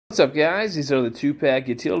What's up, guys? These are the 2-pack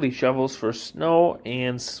utility shovels for snow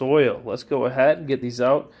and soil. Let's go ahead and get these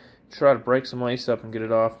out, try to break some ice up and get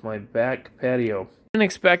it off my back patio. I didn't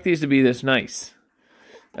expect these to be this nice.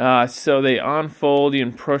 So they unfold, you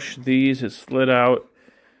can push these, it slid out.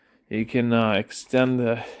 You can extend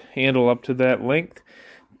the handle up to that length.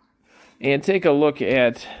 And take a look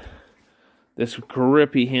at this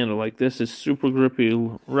grippy handle. Like, this is super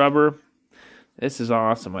grippy rubber. This is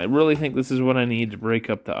awesome. I really think this is what I need to break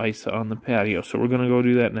up the ice on the patio. So we're going to go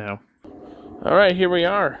do that now. Alright, here we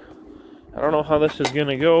are. I don't know how this is going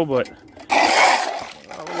to go, but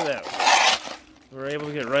oh, look at that. We're able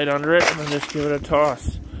to get right under it and then just give it a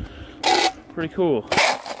toss. Pretty cool.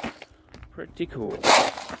 Pretty cool.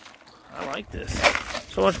 I like this.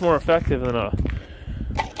 So much more effective than a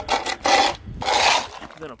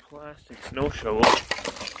plastic snow shovel.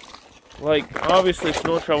 Like, obviously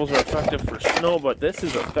snow shovels are effective for snow, but this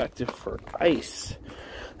is effective for ice.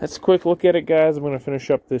 That's a quick look at it, guys. I'm going to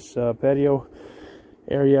finish up this patio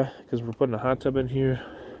area because we're putting a hot tub in here.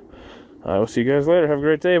 I will see you guys later. Have a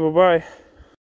great day. Bye-bye.